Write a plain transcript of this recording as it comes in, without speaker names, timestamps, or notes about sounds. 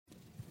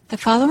The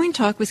following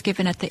talk was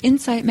given at the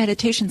Insight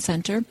Meditation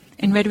Center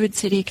in Redwood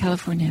City,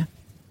 California.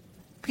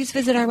 Please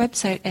visit our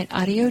website at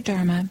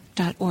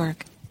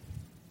audiodharma.org.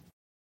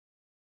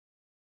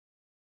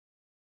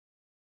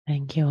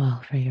 Thank you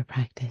all for your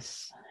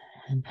practice,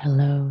 and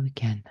hello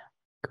again.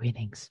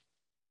 Greetings.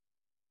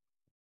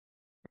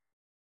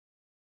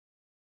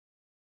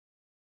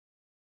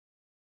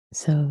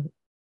 So,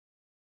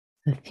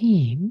 the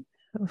theme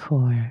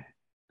for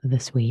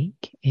this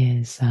week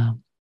is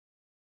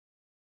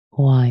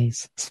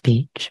wise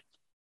speech.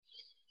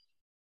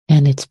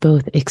 And it's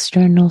both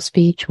external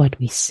speech, what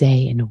we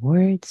say in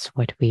words,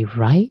 what we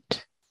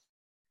write.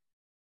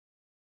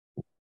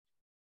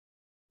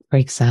 For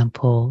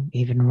example,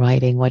 even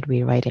writing what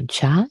we write in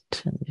chat,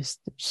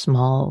 just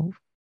small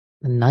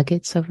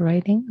nuggets of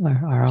writing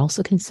are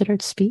also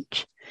considered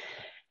speech.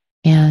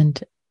 And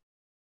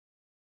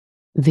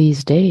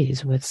these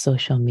days with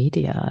social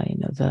media,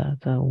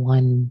 the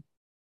one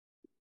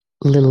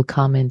little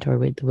comment or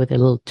with a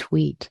little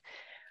tweet,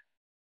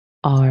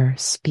 our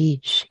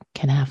speech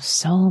can have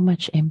so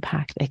much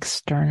impact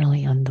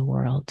externally on the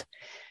world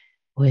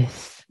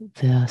with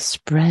the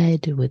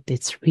spread, with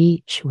its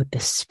reach, with the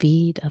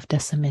speed of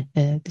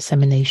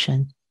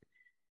dissemination.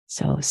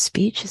 So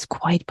speech is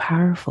quite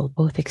powerful,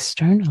 both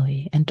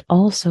externally and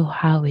also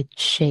how it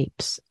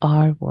shapes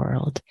our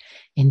world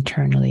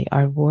internally.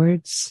 Our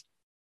words,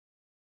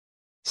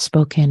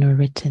 spoken or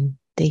written,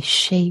 they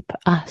shape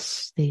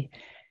us.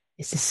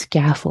 It's a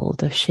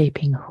scaffold of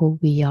shaping who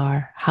we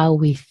are, how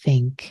we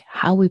think,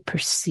 how we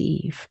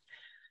perceive.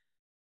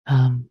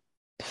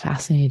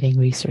 Fascinating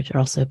research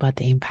also about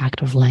the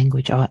impact of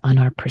language on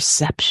our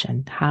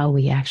perception, how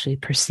we actually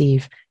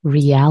perceive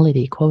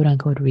reality, quote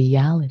unquote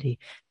reality,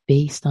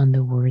 based on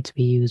the words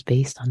we use,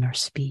 based on our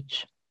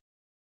speech.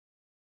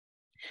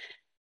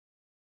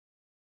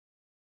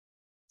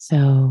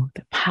 So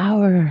the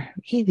power,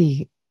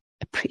 really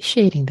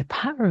appreciating the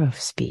power of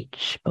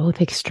speech, both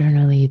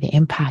externally, the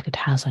impact it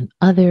has on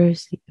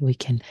others. We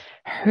can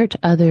hurt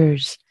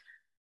others.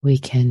 We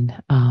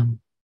can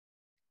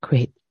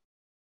create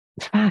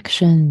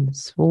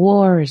factions,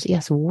 wars.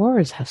 Yes,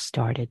 wars have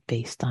started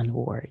based on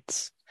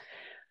words.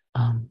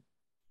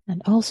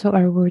 And also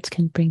our words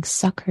can bring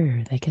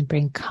succor. They can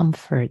bring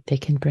comfort. They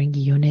can bring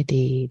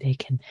unity. They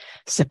can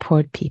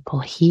support people,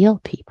 heal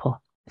people.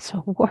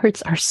 So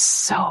words are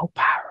so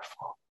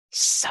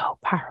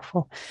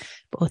powerful,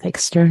 both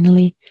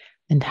externally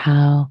and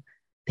how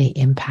they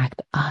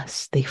impact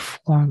us. They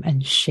form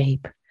and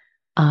shape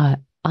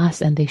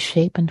us, and they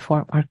shape and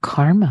form our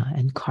karma,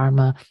 and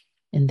karma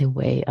in the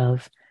way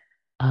of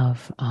our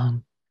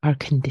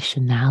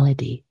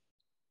conditionality.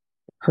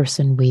 The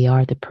person we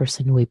are, the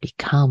person we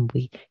become,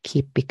 we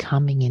keep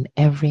becoming in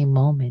every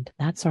moment.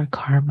 That's our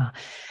karma.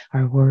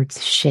 Our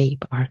words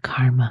shape our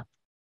karma.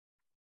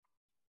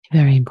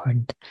 Very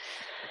important.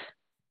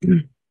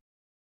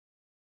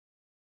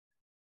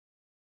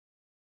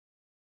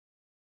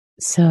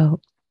 So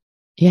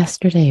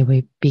yesterday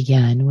we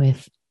began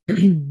with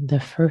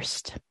the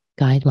first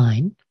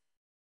guideline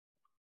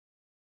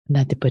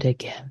that the Buddha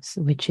gives,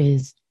 which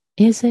is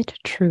it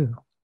true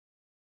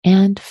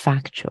and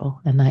factual?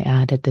 And I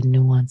added the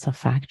nuance of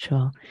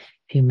factual.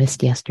 If you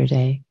missed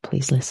yesterday,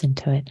 please listen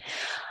to it.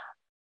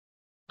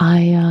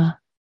 I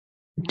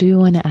do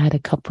want to add a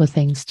couple of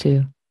things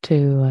to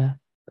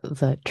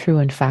the true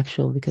and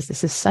factual, because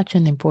this is such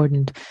an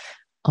important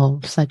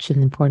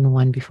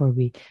one before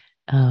we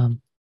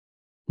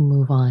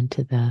move on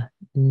to the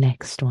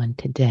next one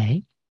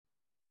today.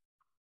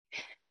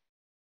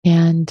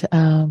 And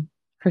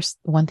first,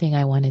 one thing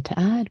I wanted to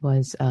add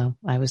was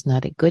I was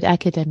not a good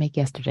academic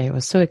yesterday. I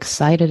was so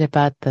excited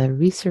about the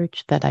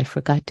research that I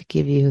forgot to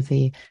give you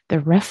the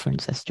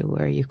reference as to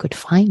where you could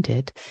find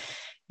it.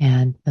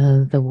 And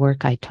the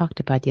work I talked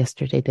about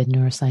yesterday, the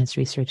neuroscience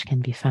research, can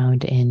be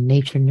found in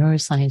Nature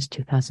Neuroscience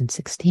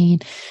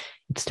 2016.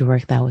 It's the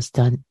work that was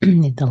done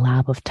in the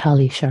lab of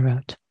Tali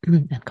Sharot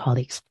and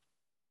colleagues.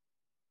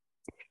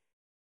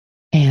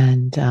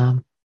 And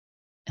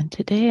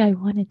today I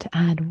wanted to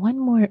add one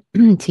more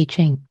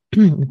teaching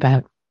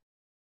about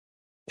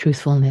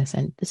truthfulness.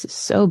 And this is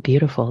so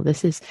beautiful.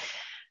 This is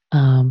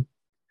from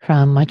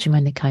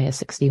Majjhima Nikaya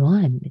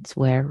 61. It's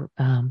where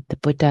the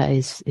Buddha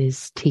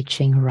is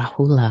teaching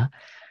Rahula,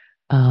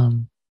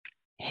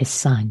 his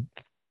son.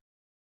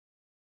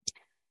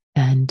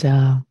 And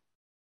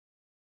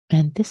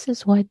this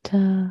is what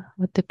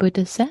the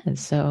Buddha says.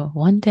 So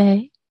one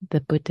day the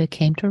Buddha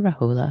came to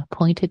Rahula,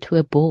 pointed to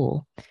a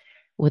bowl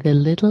with a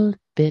little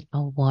bit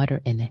of water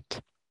in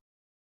it,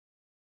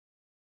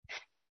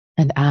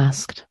 and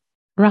asked,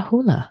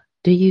 Rahula,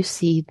 do you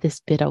see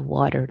this bit of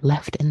water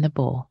left in the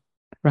bowl?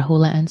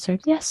 Rahula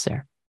answered, yes,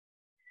 sir.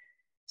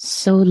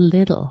 So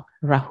little,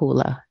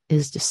 Rahula,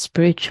 is the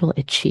spiritual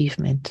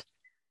achievement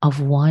of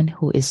one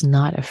who is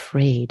not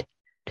afraid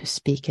to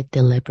speak a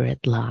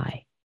deliberate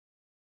lie.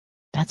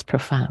 That's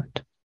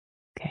profound.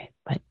 Okay,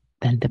 but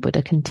then the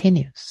Buddha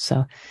continues.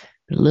 So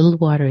little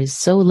water is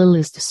so little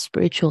is the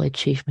spiritual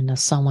achievement of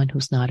someone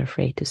who's not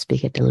afraid to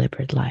speak a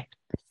deliberate lie.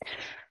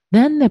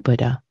 Then the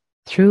Buddha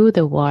threw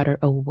the water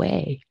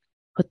away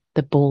put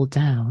the bowl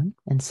down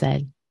and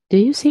said, "Do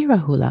you see,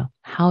 Rahula,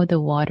 how the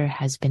water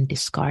has been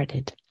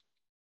discarded?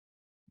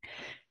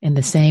 In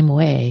the same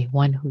way,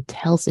 one who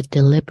tells a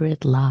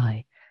deliberate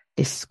lie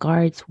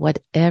discards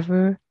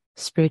whatever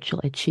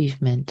spiritual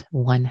achievement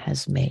one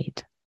has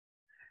made."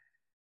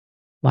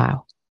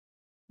 Wow.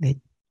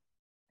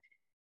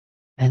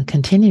 And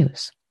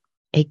continues.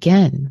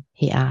 Again,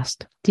 he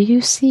asked, "Do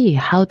you see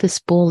how this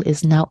bowl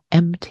is now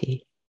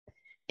empty?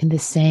 In the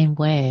same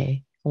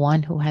way,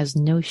 one who has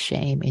no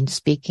shame in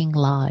speaking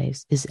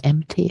lies is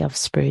empty of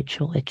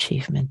spiritual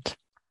achievement."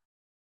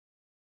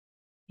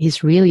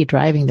 He's really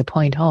driving the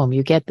point home.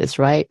 You get this,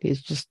 right?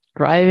 He's just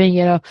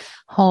driving,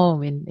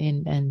 home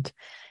in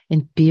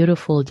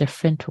beautiful,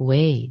 different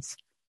ways.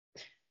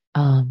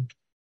 Then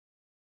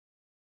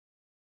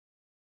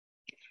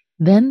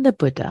the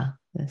Buddha,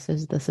 this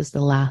is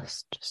the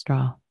last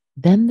straw.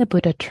 Then the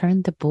Buddha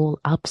turned the bowl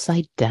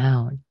upside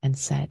down and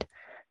said,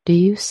 "Do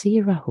you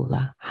see,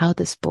 Rahula, how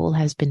this bowl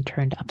has been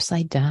turned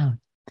upside down?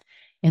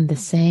 In the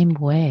same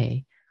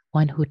way,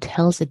 one who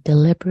tells a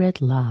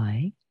deliberate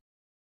lie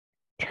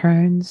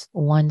turns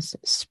one's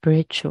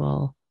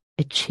spiritual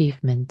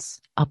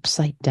achievements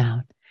upside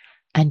down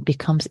and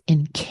becomes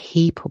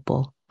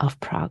incapable of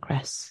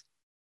progress."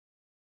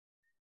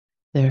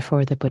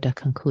 Therefore, the Buddha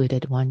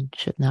concluded one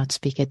should not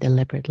speak a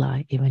deliberate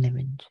lie, even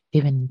in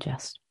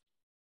jest.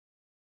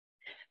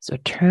 So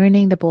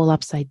turning the bowl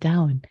upside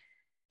down,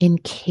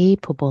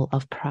 incapable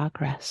of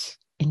progress.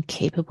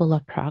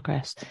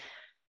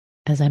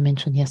 As I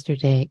mentioned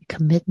yesterday,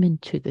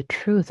 commitment to the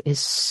truth is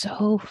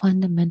so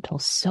fundamental,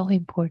 so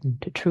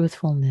important to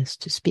truthfulness,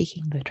 to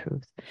speaking the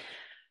truth,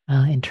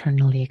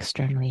 internally,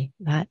 externally.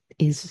 That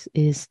is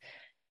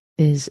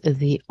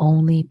the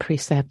only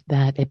precept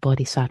that a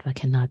bodhisattva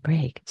cannot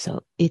break.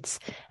 So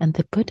and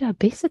the Buddha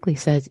basically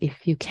says,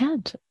 if you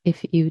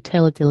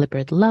tell a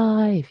deliberate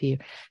lie, if you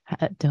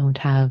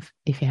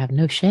have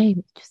no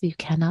shame, you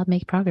cannot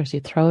make progress.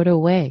 You throw it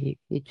away.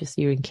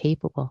 You're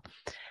incapable.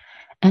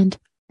 And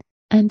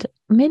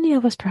many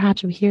of us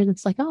perhaps we hear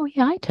that's like, "Oh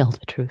yeah, I tell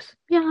the truth.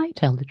 Yeah, I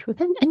tell the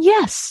truth." And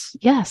yes,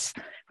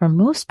 for the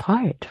most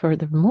part,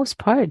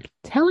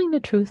 telling the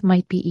truth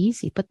might be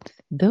easy, but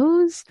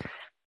those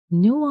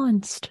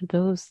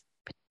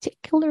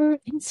particular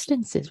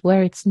instances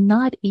where it's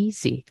not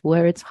easy,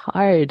 where it's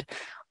hard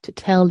to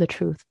tell the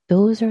truth,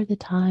 those are the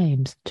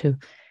times to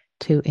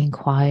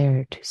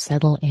inquire, to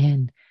settle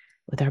in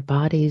with our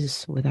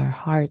bodies, with our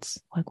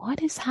hearts. Like,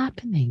 what is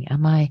happening?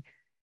 Am I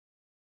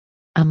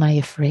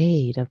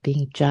afraid of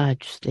being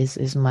judged?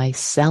 Is my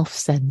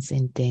self-sense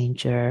in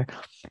danger?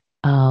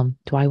 Do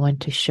I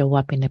want to show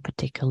up in a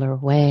particular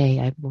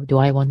way? Do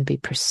I want to be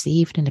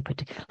perceived in a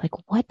particular,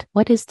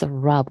 what is the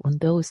rub on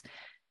those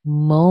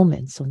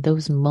moments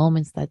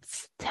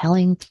that's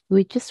telling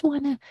we just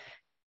want to,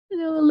 a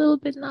little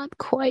bit not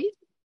quite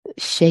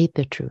shade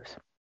the truth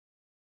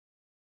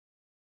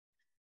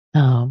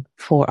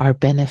for our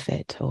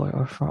benefit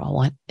or for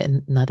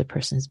another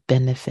person's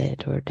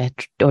benefit or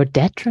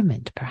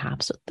detriment,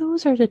 perhaps. So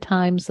those are the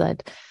times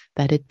that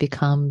it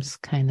becomes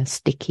kind of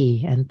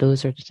sticky. And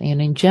those are,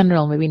 in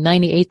general, maybe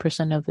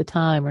 98% of the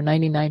time or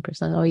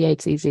 99%, oh yeah,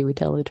 it's easy. We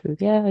tell the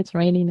truth. Yeah, it's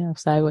raining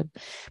outside. But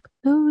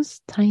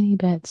those tiny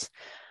bits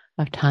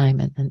of time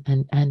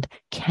and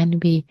can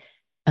be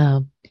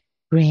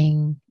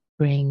bring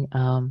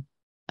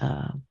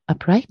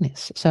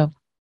uprightness. So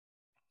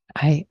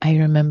I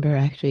remember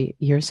actually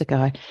years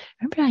ago,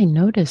 I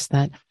noticed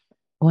that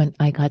when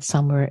I got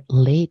somewhere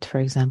late, for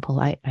example,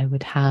 I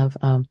would have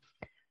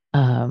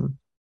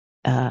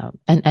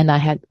and I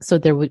had, so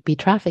there would be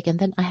traffic, and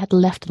then I had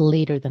left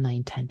later than I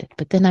intended.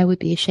 But then I would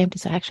be ashamed to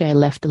say, actually, I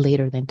left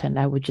later than intended.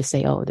 I would just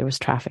say, "Oh, there was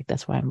traffic.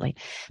 That's why I'm late."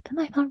 Then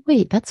I thought,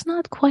 wait, that's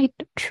not quite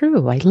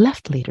true. I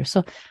left later.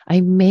 So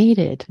I made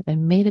it a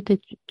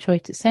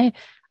choice to say,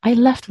 I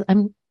left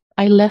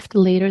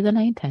later than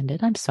I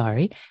intended. I'm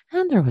sorry.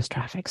 And there was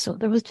traffic. So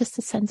there was just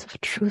a sense of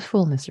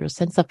truthfulness. There was a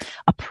sense of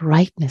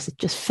uprightness. It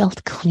just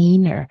felt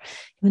cleaner,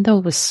 even though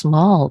it was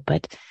small,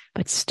 but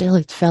still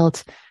it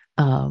felt,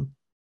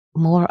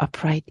 more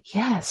upright.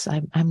 Yes,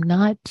 I'm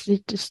not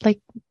just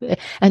like,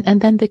 and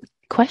then the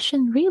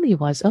question really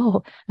was,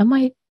 oh, am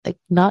I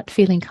not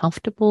feeling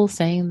comfortable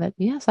saying that,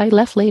 yes, I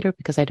left later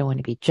because I don't want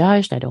to be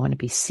judged. I don't want to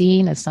be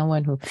seen as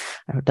someone who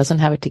doesn't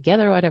have it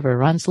together or whatever,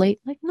 runs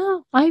late. Like,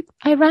 no, I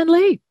ran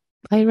late.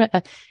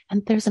 And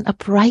there's an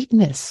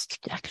uprightness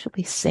to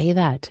actually say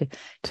that,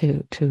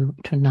 to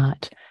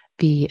not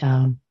be,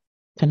 to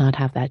not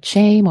have that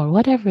shame or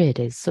whatever it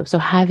is. So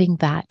having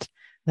that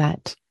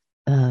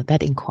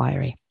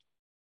inquiry.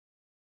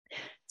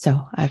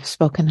 So I've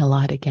spoken a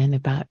lot again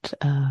about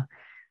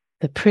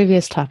the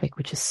previous topic,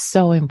 which is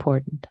so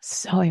important.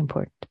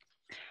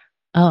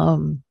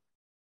 And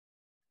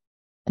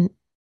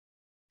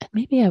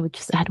maybe I would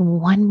just add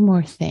one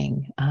more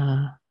thing.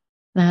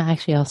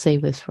 Actually, I'll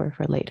save this for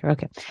later.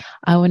 Okay,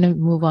 I want to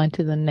move on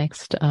to the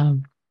next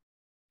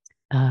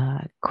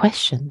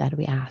question that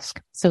we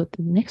ask. So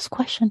the next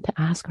question to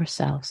ask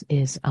ourselves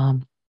is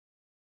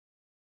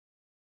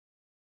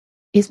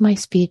my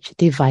speech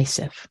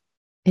divisive?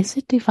 is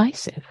it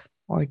divisive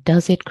or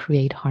does it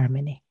create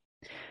harmony?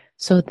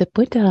 So the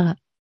Buddha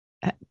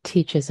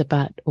teaches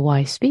about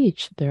wise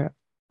speech. There are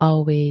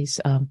always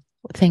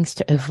things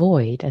to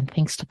avoid and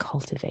things to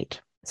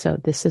cultivate. So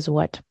this is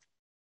what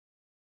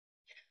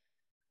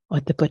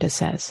the Buddha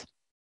says.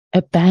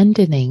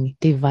 Abandoning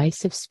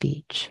divisive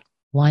speech,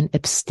 one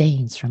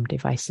abstains from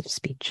divisive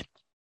speech.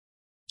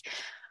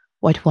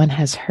 What one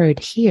has heard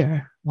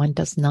here, one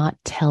does not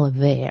tell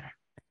there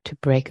to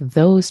break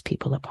those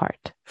people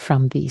apart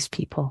from these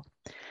people.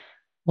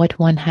 What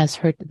one has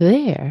heard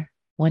there,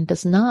 one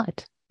does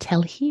not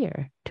tell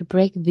here to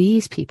break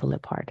these people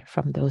apart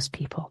from those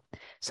people.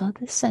 So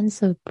the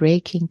sense of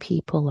breaking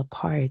people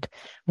apart,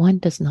 one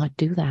does not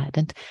do that.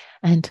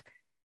 And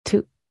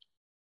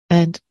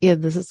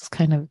this is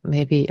kind of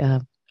maybe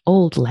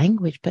old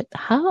language, but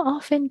how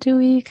often do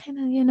we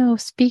kind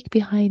of, speak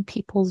behind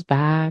people's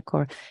back,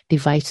 or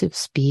divisive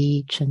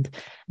speech and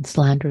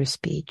slanderous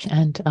speech?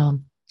 And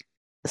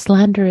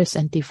slanderous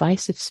and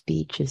divisive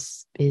speech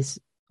is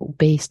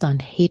based on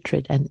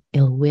hatred and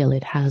ill will.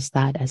 It has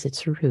that as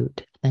its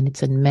root, and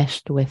it's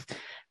enmeshed with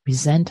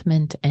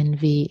resentment,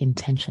 envy,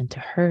 intention to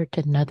hurt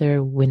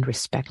another, win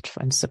respect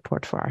and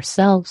support for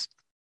ourselves.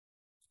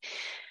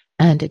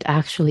 And it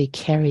actually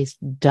carries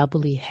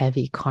doubly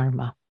heavy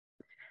karma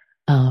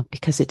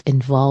because it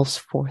involves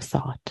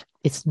forethought.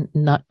 It's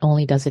not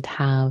only does it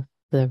have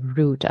the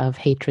root of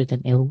hatred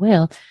and ill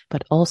will,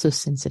 but also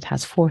since it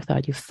has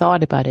forethought, you've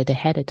thought about it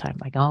ahead of time.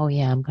 Like, oh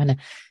yeah, I'm going to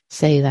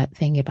say that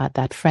thing about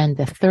that friend,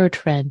 the third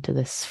friend, to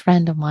this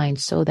friend of mine,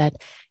 so that,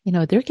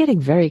 they're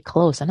getting very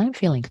close and I'm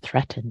feeling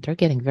threatened. They're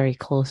getting very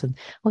close and,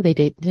 oh, they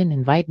didn't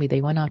invite me.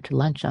 They went out to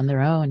lunch on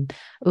their own.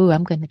 Oh,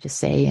 I'm going to just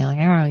say,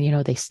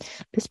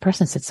 this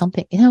person said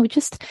something,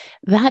 just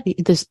that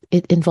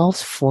it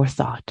involves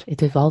forethought.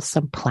 It involves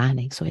some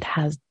planning. So it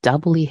has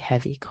doubly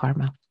heavy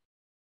karma.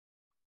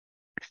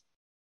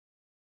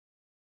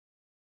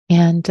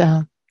 And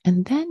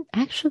then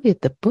actually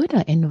the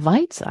Buddha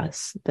invites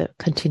us, the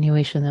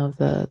continuation of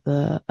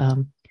the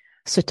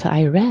sutta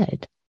I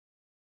read.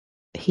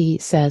 He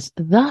says,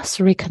 thus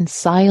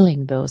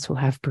reconciling those who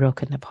have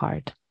broken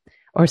apart,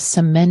 or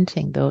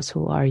cementing those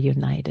who are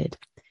united.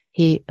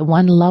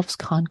 One loves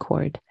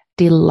concord,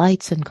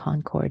 delights in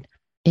concord,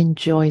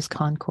 enjoys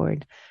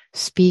concord,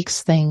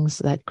 speaks things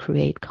that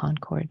create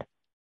concord.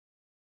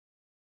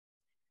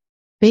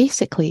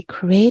 Basically,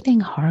 creating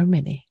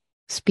harmony.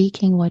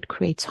 Speaking what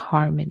creates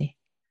harmony.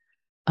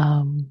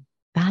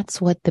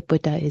 That's what the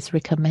Buddha is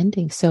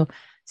recommending. So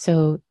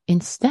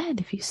instead,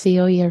 if you see,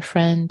 your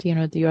friend,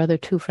 your other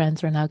two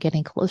friends are now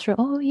getting closer.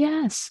 Oh,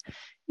 yes,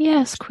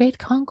 create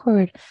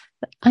concord.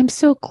 I'm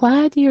so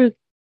glad you're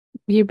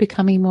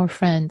becoming more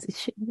friends.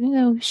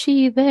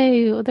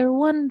 They're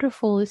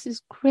wonderful. This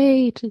is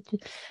great.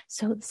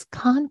 So it's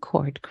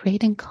concord,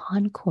 creating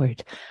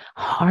concord,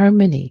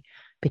 harmony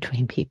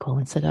between people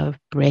instead of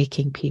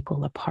breaking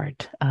people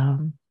apart.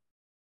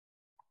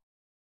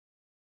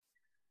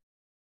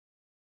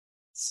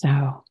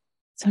 So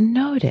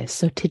notice.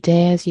 So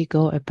today, as you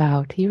go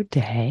about your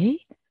day,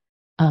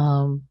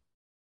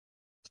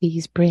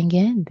 please bring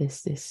in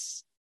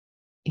this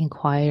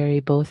inquiry,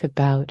 both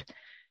about,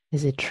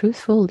 is it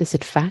truthful? Is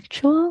it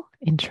factual?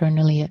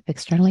 Internally,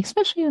 externally,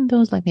 especially in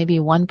those like maybe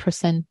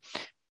 1%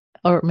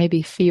 or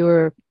maybe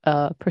fewer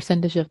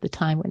percentage of the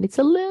time when it's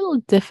a little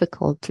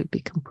difficult to be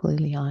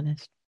completely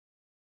honest.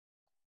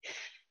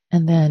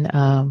 And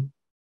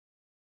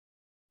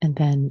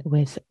then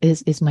with,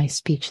 is my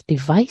speech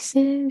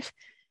divisive?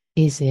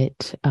 Is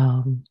it,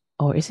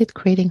 or is it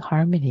creating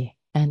harmony?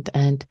 And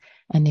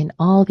in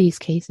all these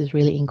cases,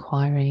 really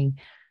inquiring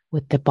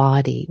with the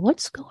body,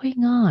 what's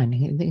going on?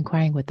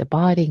 Inquiring with the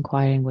body,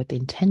 inquiring with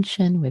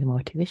intention, with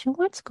motivation.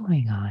 What's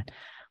going on?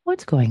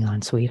 What's going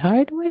on,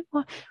 sweetheart?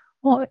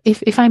 Well,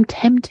 if I'm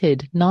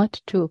tempted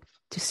not to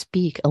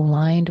speak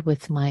aligned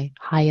with my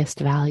highest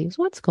values,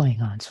 what's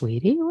going on,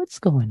 sweetie? What's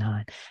going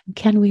on?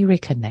 Can we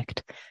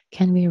reconnect?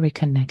 Can we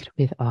reconnect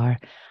with our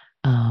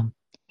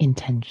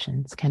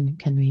intentions? Can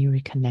we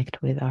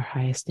reconnect with our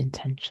highest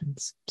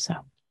intentions? So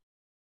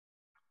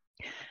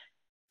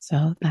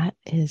that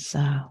is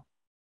our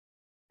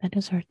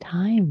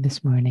time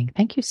this morning.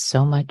 Thank you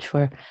so much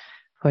for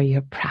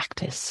your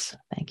practice.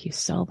 Thank you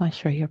so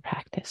much for your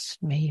practice.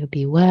 May you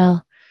be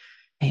well.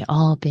 May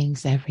all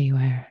beings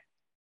everywhere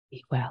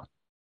be well.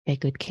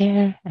 Take good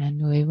care,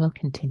 and we will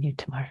continue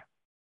tomorrow.